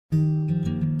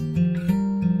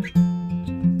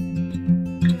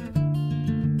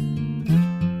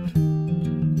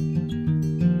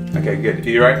Okay, good. Are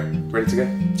you right? Ready to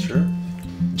go? Sure.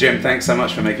 Jim, thanks so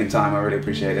much for making time. I really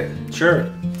appreciate it. Sure.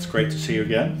 It's great to see you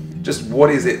again. Just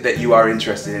what is it that you are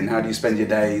interested in? How do you spend your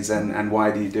days and why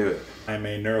do you do it? I'm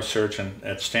a neurosurgeon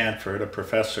at Stanford, a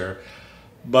professor.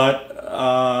 But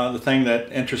the thing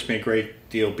that interests me a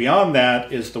great deal beyond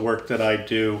that is the work that I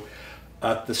do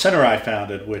at the center I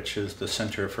founded, which is the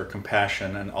Center for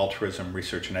Compassion and Altruism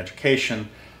Research and Education,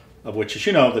 of which, as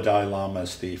you know, the Dalai Lama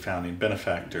is the founding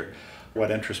benefactor. What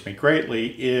interests me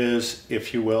greatly is,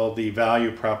 if you will, the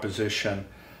value proposition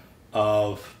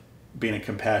of being a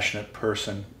compassionate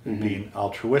person, being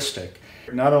altruistic,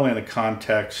 not only in the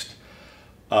context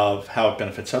of how it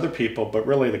benefits other people, but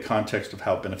really the context of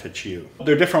how it benefits you.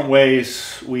 There are different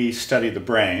ways we study the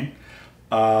brain.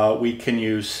 We can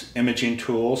use imaging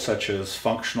tools such as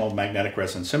functional magnetic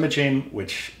resonance imaging,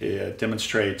 which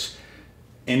demonstrates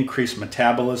increased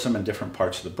metabolism in different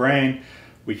parts of the brain.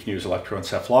 We can use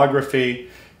electroencephalography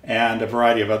and a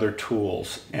variety of other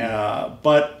tools.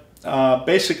 But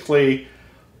basically,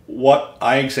 what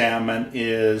I examine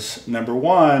is, number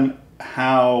one,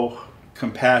 how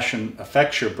compassion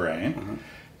affects your brain,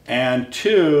 and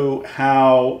two,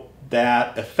 how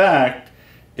that effect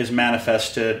is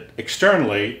manifested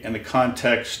externally in the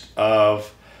context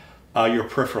of your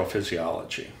peripheral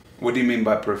physiology. What do you mean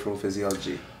by peripheral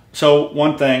physiology? So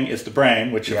one thing is the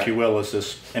brain, which, if you will, is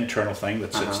this internal thing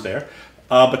that sits there.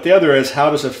 But the other is,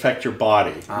 how does it affect your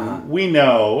body? We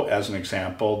know, as an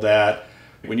example, that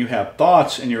when you have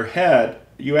thoughts in your head,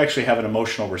 you actually have an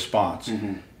emotional response.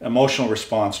 Emotional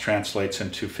response translates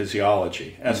into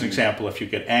physiology. As an example, if you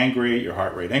get angry, your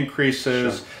heart rate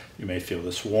increases. Sure. You may feel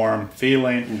this warm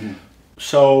feeling.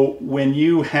 So when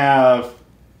you have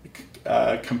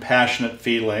a compassionate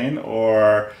feeling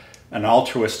or an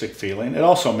altruistic feeling, it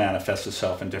also manifests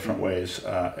itself in different ways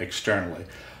externally.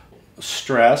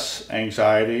 Stress,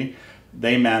 anxiety,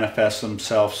 they manifest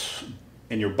themselves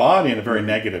in your body in a very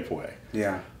negative way.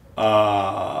 Yeah.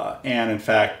 And in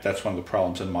fact, that's one of the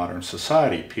problems in modern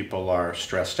society. People are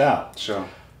stressed out. Sure.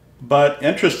 But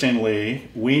interestingly,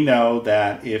 we know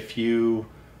that if you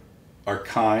are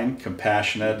kind,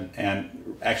 compassionate,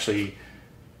 and actually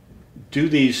do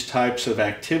these types of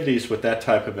activities with that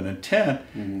type of an intent,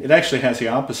 it actually has the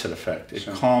opposite effect. It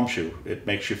calms you. It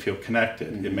makes you feel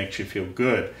connected. It makes you feel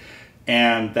good.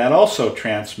 And that also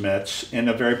transmits in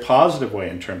a very positive way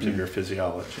in terms of your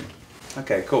physiology.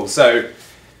 Okay, cool. So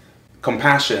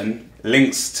compassion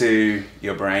links to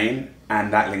your brain,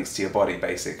 and that links to your body,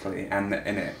 basically, and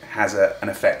it has an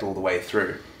effect all the way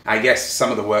through. I guess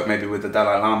some of the work maybe with the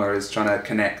Dalai Lama is trying to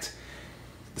connect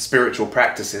the spiritual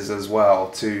practices as well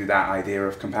to that idea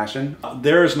of compassion.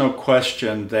 There is no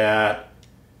question that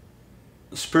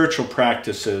spiritual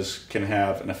practices can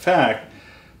have an effect,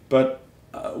 but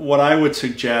what I would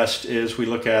suggest is we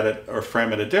look at it or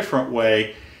frame it a different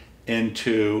way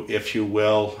into, if you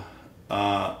will,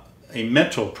 a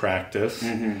mental practice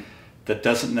that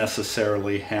doesn't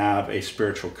necessarily have a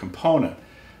spiritual component,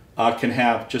 can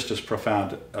have just as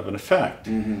profound of an effect.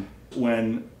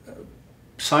 When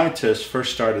scientists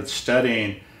first started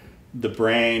studying the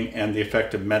brain and the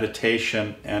effect of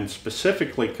meditation, and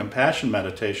specifically compassion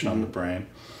meditation on the brain,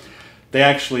 they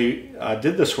actually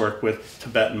did this work with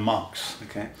Tibetan monks.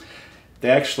 Okay. They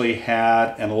actually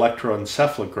had an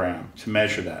electroencephalogram to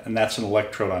measure that, and that's an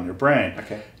electrode on your brain.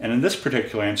 Okay. And in this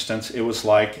particular instance, it was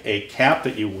like a cap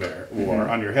that you wore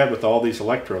on your head with all these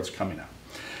electrodes coming out.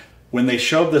 When they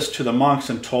showed this to the monks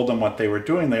and told them what they were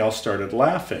doing, they all started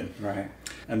laughing. Right.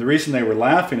 And the reason they were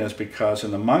laughing is because,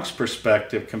 in the monk's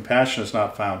perspective, compassion is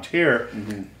not found here,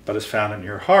 but is found in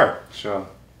your heart. Sure.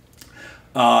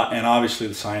 And obviously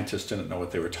the scientists didn't know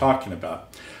what they were talking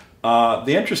about.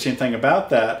 The interesting thing about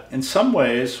that, in some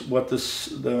ways, what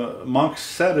the monks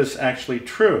said is actually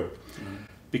true.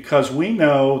 Because we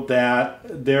know that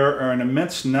there are an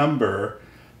immense number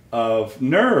of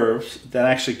nerves that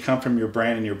actually come from your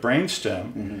brain and your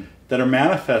brainstem that are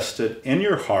manifested in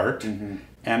your heart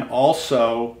and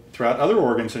also throughout other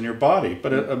organs in your body,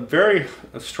 but a very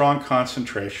strong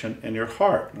concentration in your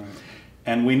heart.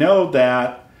 And we know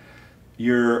that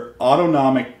your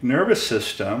autonomic nervous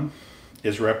system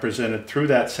is represented through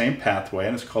that same pathway,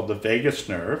 and it's called the vagus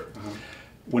nerve.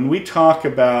 When we talk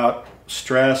about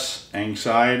stress,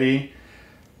 anxiety,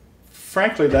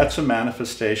 frankly, that's a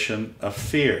manifestation of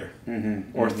fear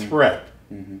or threat.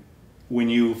 When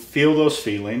you feel those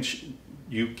feelings,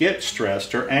 you get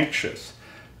stressed or anxious.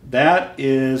 That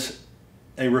is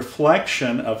a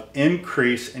reflection of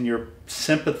increase in your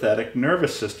sympathetic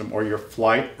nervous system, or your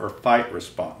flight or fight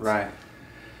response. Right.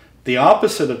 The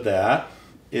opposite of that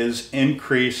is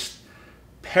increased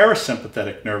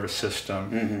parasympathetic nervous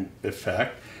system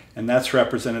effect, and that's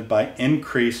represented by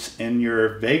increase in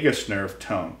your vagus nerve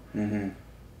tone.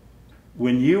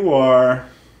 When you are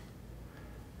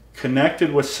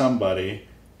connected with somebody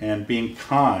and being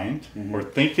kind, or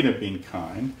thinking of being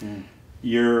kind,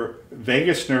 your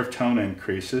vagus nerve tone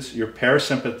increases, your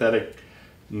parasympathetic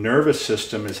nervous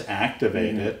system is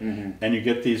activated, and you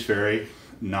get these very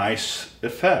nice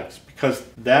effects, because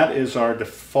that is our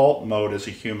default mode as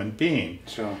a human being.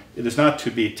 Sure. It is not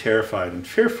to be terrified and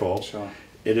fearful. Sure.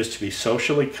 It is to be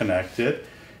socially connected.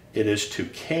 It is to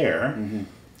care,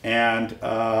 and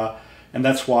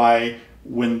that's why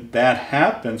when that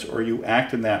happens, or you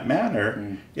act in that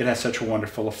manner, it has such a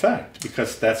wonderful effect,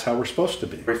 because that's how we're supposed to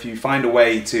be. If you find a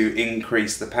way to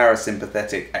increase the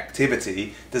parasympathetic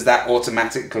activity, does that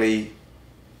automatically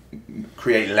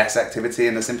create less activity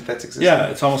in the sympathetic system? Yeah,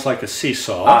 it's almost like a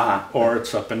seesaw, or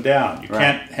it's up and down. You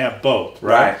can't have both,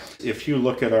 right? If you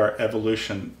look at our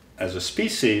evolution as a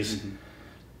species,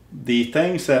 the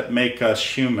things that make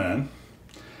us human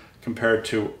compared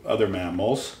to other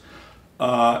mammals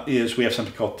is we have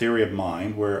something called theory of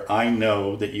mind, where I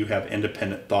know that you have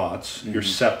independent thoughts, you're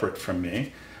separate from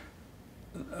me.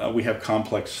 We have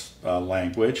complex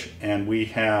language, and we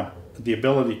have the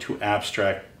ability to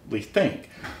abstractly think.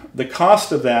 The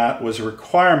cost of that was a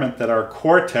requirement that our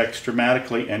cortex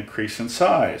dramatically increase in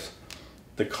size.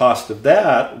 The cost of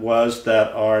that was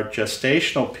that our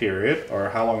gestational period, or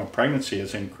how long a pregnancy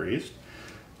has increased,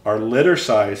 our litter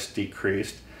size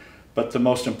decreased, but the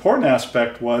most important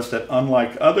aspect was that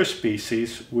unlike other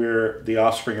species where the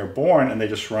offspring are born and they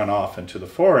just run off into the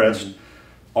forest,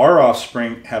 our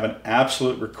offspring have an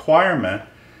absolute requirement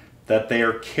that they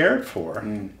are cared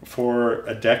for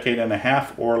a decade and a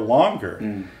half or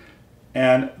longer.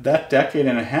 And that decade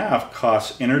and a half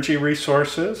costs energy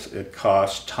resources, it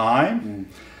costs time,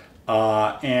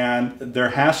 and there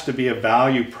has to be a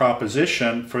value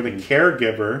proposition for the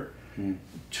caregiver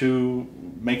to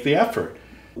make the effort.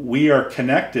 We are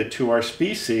connected to our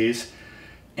species,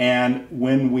 and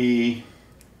when we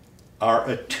are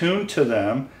attuned to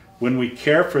them, when we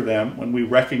care for them, when we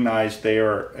recognize they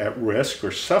are at risk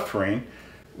or suffering,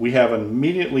 we have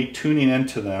immediately tuning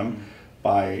into them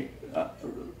by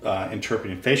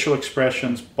interpreting facial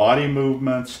expressions, body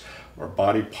movements, or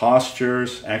body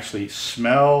postures, actually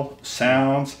smell,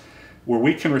 sounds, where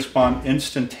we can respond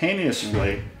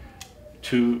instantaneously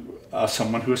to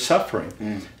someone who is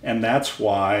suffering. And that's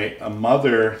why a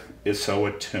mother is so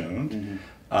attuned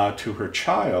to her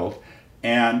child,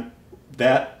 and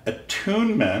that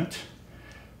attunement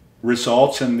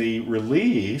results in the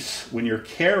release, when you're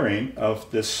caring, of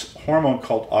this hormone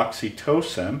called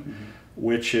oxytocin,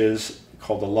 which is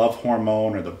called the love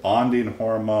hormone or the bonding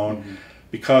hormone,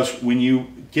 because when you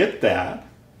get that,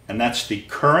 and that's the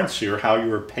currency or how you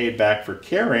were paid back for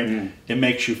caring, it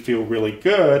makes you feel really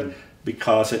good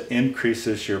because it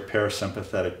increases your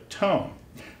parasympathetic tone.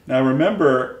 Now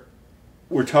remember,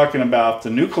 we're talking about the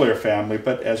nuclear family,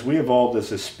 but as we evolved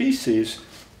as a species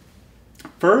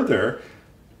further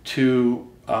to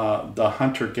the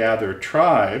hunter-gatherer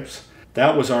tribes,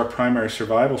 that was our primary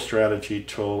survival strategy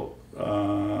till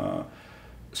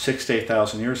 6,000 to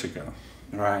 8,000 years ago.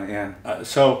 Right, yeah.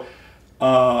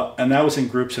 And that was in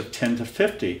groups of 10 to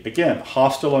 50. Again,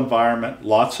 hostile environment,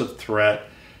 lots of threat.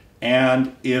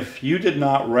 And if you did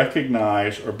not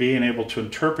recognize or being able to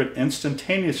interpret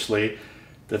instantaneously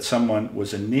that someone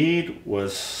was in need,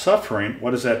 was suffering,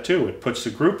 what does that do? It puts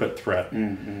the group at threat.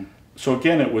 So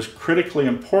again, it was critically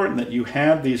important that you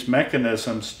had these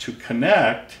mechanisms to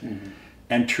connect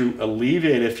and to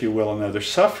alleviate, if you will, another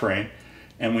suffering.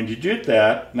 And when you did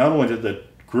that, not only did the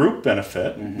group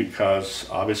benefit, because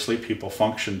obviously people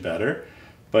function better,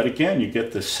 but again, you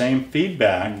get the same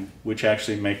feedback, which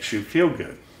actually makes you feel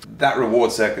good. That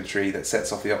reward circuitry that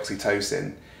sets off the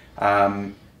oxytocin,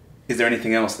 is there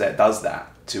anything else that does that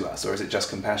to us, or is it just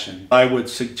compassion? I would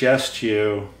suggest to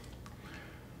you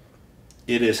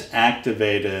it is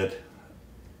activated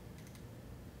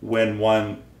when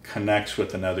one connects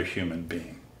with another human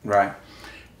being. Right.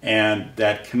 And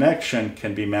that connection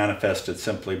can be manifested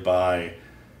simply by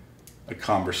a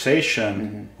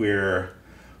conversation where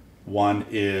one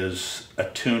is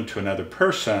attuned to another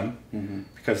person,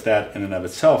 because that in and of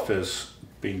itself is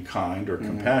being kind or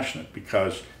compassionate,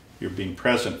 because you're being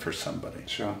present for somebody.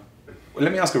 Sure. Well,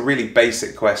 let me ask a really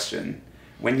basic question.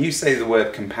 When you say the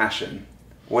word compassion,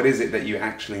 what is it that you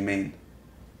actually mean?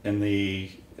 In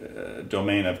the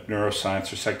domain of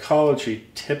neuroscience or psychology,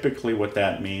 typically what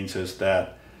that means is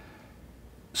that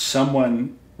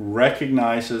someone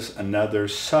recognizes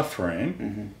another's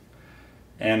suffering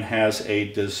and has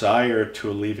a desire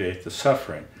to alleviate the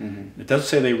suffering. It doesn't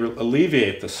say they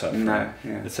alleviate the suffering. No,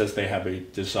 yeah. It says they have a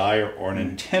desire or an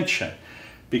intention,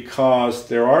 because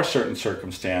there are certain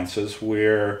circumstances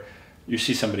where you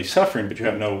see somebody suffering, but you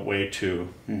have no way to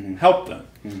help them.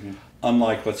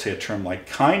 Unlike, let's say, a term like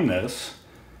kindness,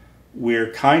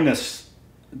 where kindness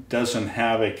doesn't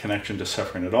have a connection to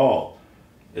suffering at all.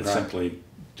 It's Right. simply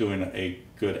doing a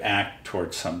good act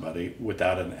towards somebody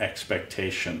without an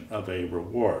expectation of a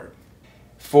reward.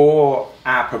 For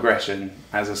our progression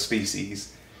as a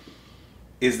species,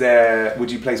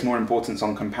 would you place more importance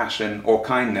on compassion or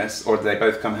kindness, or do they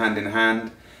both come hand in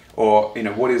hand? Or,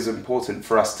 what is important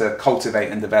for us to cultivate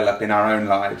and develop in our own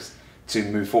lives to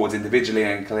move forward individually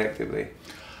and collectively?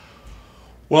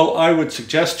 Well, I would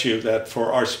suggest to you that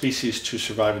for our species to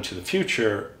survive into the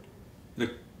future,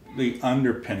 the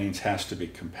underpinnings has to be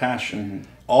compassion.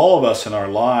 All of us in our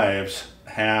lives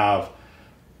have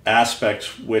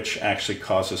aspects which actually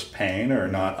cause us pain or are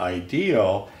not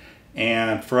ideal.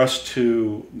 And for us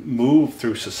to move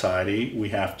through society, we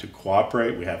have to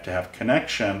cooperate, we have to have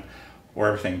connection, or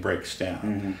everything breaks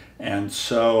down. And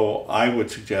so I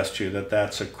would suggest to you that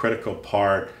that's a critical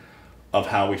part of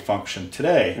how we function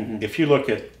today. If you look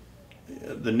at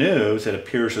the news, it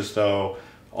appears as though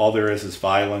all there is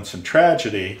violence and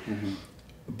tragedy.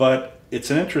 But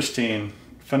it's an interesting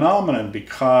phenomenon,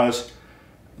 because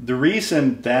the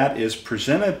reason that is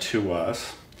presented to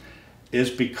us is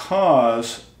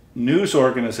because news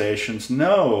organizations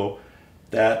know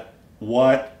that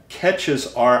what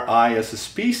catches our eye as a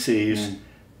species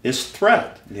is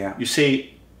threat. Yeah. You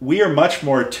see, we are much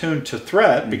more attuned to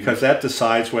threat because that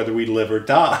decides whether we live or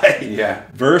die. Yeah.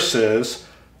 Versus,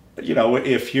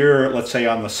 if you're, let's say,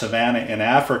 on the savannah in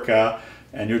Africa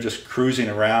and you're just cruising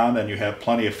around and you have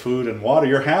plenty of food and water,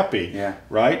 you're happy, Yeah.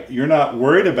 right? You're not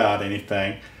worried about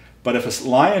anything. But if a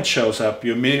lion shows up,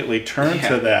 you immediately turn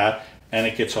to that, and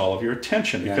it gets all of your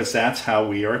attention, because that's how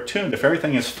we are attuned. If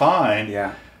everything is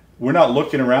fine, we're not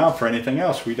looking around for anything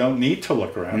else. We don't need to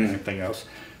look around for anything else.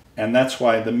 And that's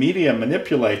why the media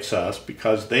manipulates us,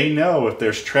 because they know if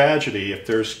there's tragedy, if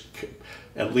there's,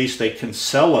 at least they can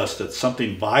sell us that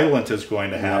something violent is going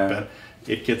to happen,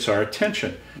 it gets our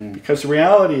attention. Because the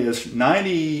reality is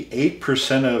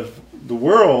 98% of the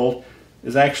world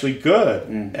is actually good,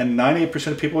 and 98%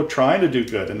 of people are trying to do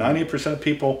good, and 98% of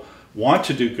people want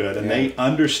to do good, and they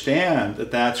understand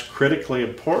that that's critically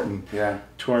important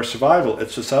to our survival.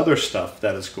 It's this other stuff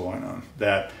that is going on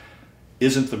that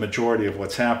isn't the majority of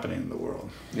what's happening in the world.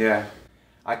 Yeah,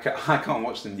 I can't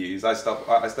watch the news. I stopped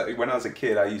when I was a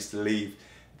kid. I used to leave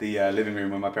the living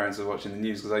room when my parents were watching the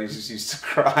news, because I just used to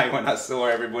cry when I saw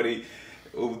everybody,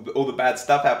 all the bad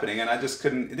stuff happening, and I just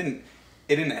couldn't. It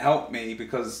didn't help me,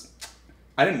 because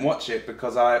I didn't watch it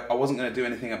because I wasn't going to do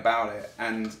anything about it,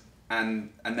 and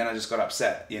then I just got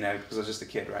upset, because I was just a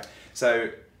kid, right? So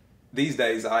these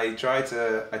days I try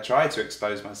to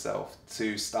expose myself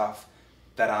to stuff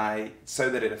so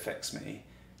that it affects me,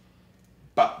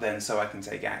 but then so I can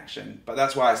take action. But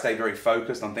that's why I stay very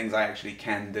focused on things I actually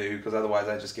can do, because otherwise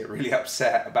I just get really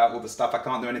upset about all the stuff I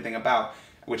can't do anything about,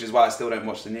 which is why I still don't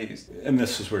watch the news. And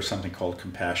this is where something called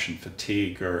compassion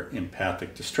fatigue or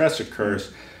empathic distress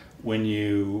occurs. When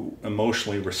you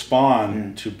emotionally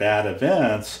respond to bad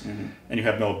events and you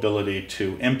have no ability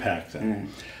to impact them.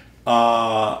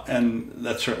 And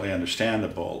that's certainly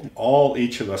understandable. All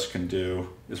each of us can do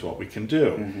is what we can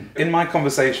do. In my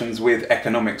conversations with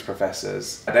economics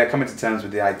professors, they're coming to terms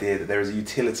with the idea that there is a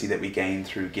utility that we gain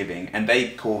through giving, and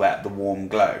they call that the warm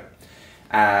glow.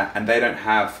 And they don't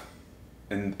have,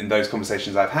 in those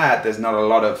conversations I've had, there's not a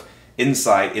lot of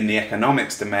insight in the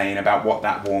economics domain about what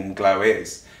that warm glow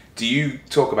is. Do you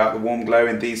talk about the warm glow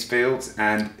in these fields?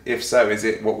 And if so, is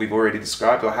it what we've already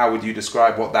described, or how would you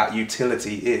describe what that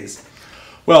utility is?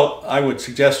 Well, I would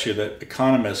suggest to you that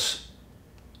economists,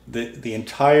 the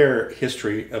entire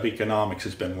history of economics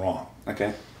has been wrong.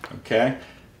 Okay?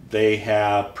 They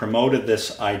have promoted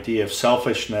this idea of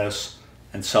selfishness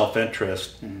and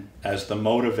self-interest as the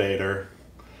motivator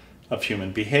of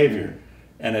human behavior.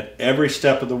 And at every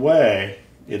step of the way,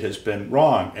 it has been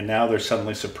wrong. And now they're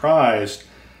suddenly surprised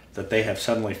that they have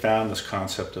suddenly found this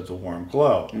concept of the warm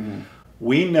glow.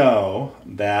 We know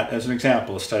that, as an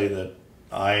example, a study that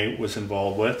I was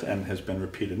involved with and has been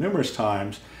repeated numerous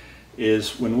times,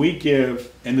 is when we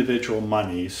give individual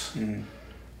monies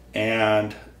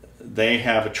and they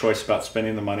have a choice about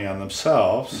spending the money on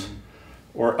themselves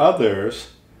or others,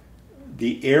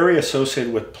 the area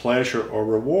associated with pleasure or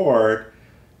reward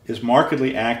is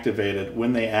markedly activated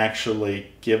when they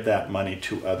actually give that money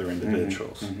to other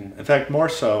individuals. In fact, more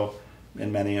so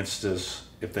in many instances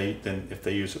than if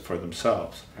they use it for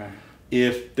themselves.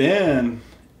 if then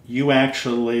you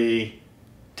actually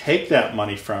take that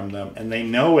money from them and they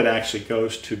know it actually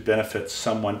goes to benefit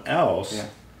someone else, Yeah.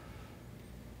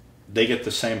 they get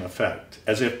the same effect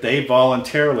as if they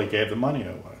voluntarily gave the money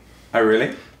away. Oh,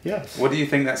 really? Yes. What do you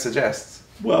think that suggests?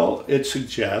 Well, it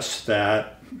suggests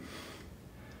that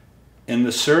in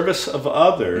the service of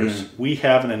others, we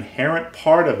have an inherent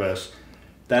part of us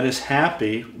that is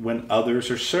happy when others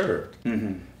are served.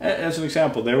 As an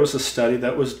example, there was a study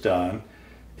that was done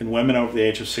in women over the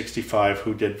age of 65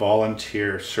 who did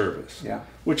volunteer service, Yeah.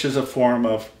 which is a form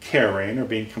of caring or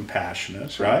being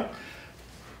compassionate, Sure. right?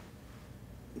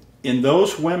 In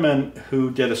those women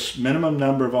who did a minimum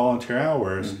number of volunteer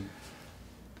hours,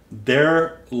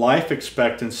 their life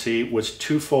expectancy was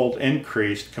twofold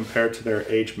increased compared to their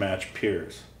age-matched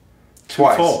peers.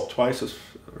 Twice. Twofold, twice as,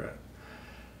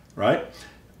 right?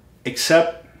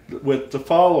 Except with the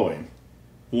following.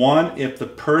 One, if the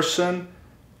person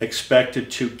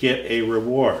expected to get a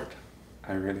reward.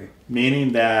 Oh, really?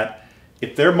 Meaning that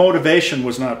if their motivation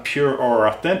was not pure or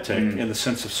authentic in the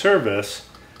sense of service,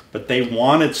 but they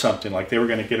wanted something, like they were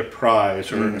going to get a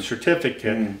prize or a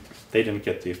certificate, they didn't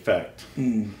get the effect.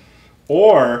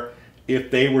 Or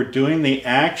if they were doing the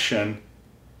action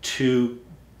to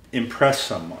impress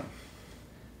someone.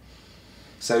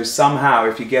 So somehow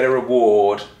if you get a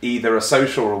reward, either a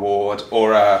social reward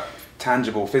or a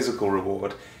tangible physical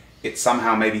reward, it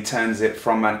somehow maybe turns it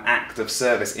from an act of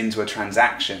service into a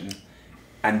transaction,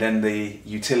 and then the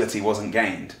utility wasn't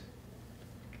gained.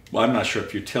 Well, I'm not sure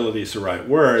if utility is the right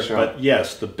word, Sure. but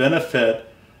yes, the benefit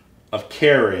of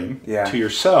caring Yeah. to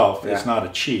yourself is Yeah. not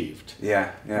achieved.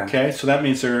 Yeah, yeah. Okay, so that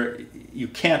means you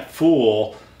can't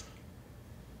fool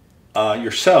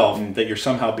yourself that you're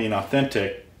somehow being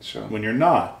authentic Sure. when you're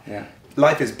not. Yeah.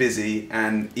 Life is busy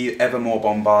and ever more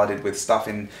bombarded with stuff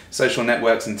in social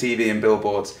networks and TV and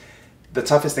billboards. The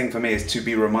toughest thing for me is to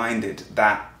be reminded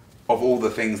that of all the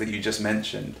things that you just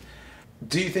mentioned.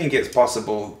 Do you think it's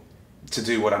possible to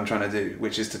do what I'm trying to do,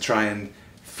 which is to try and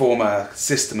form a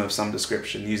system of some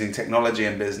description using technology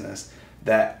and business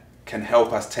that can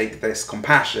help us take this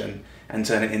compassion and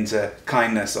turn it into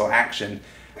kindness or action?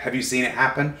 Have you seen it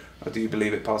happen, or do you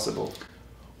believe it possible?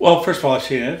 Well, first of all, I've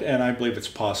seen it, and I believe it's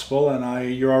possible,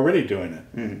 and you're already doing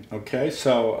it. Okay,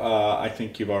 so I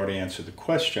think you've already answered the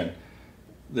question.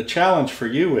 The challenge for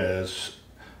you is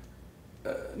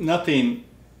nothing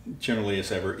generally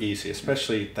is ever easy,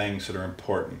 especially things that are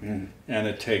important. And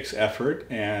it takes effort,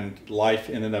 and life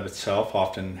in and of itself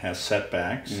often has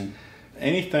setbacks.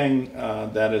 Anything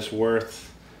that is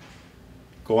worth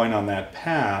going on that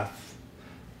path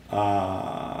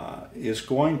is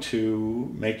going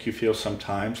to make you feel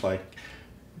sometimes like,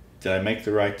 did I make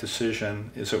the right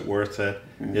decision? Is it worth it?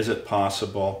 Is it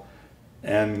possible?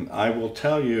 And I will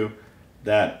tell you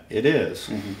that it is.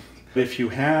 If you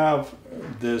have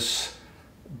this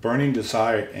burning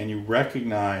desire and you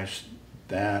recognize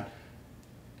that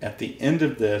at the end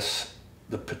of this,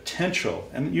 the potential,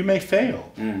 and you may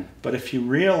fail, but if you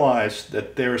realize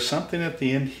that there is something at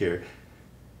the end here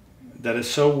that is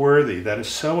so worthy, that is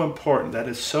so important, that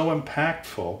is so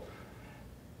impactful,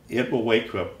 it will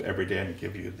wake you up every day and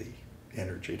give you the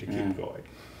energy to keep going.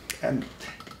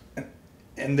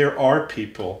 And there are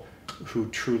people who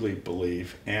truly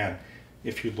believe, and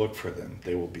if you look for them,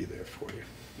 they will be there for you.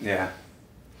 Yeah.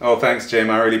 Oh, thanks,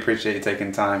 Jim. I really appreciate you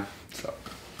taking time. So,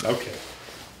 okay.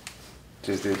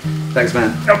 Cheers, dude. Thanks,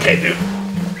 man. Okay, dude.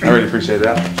 I really appreciate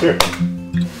that. Sure.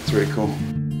 It's really cool.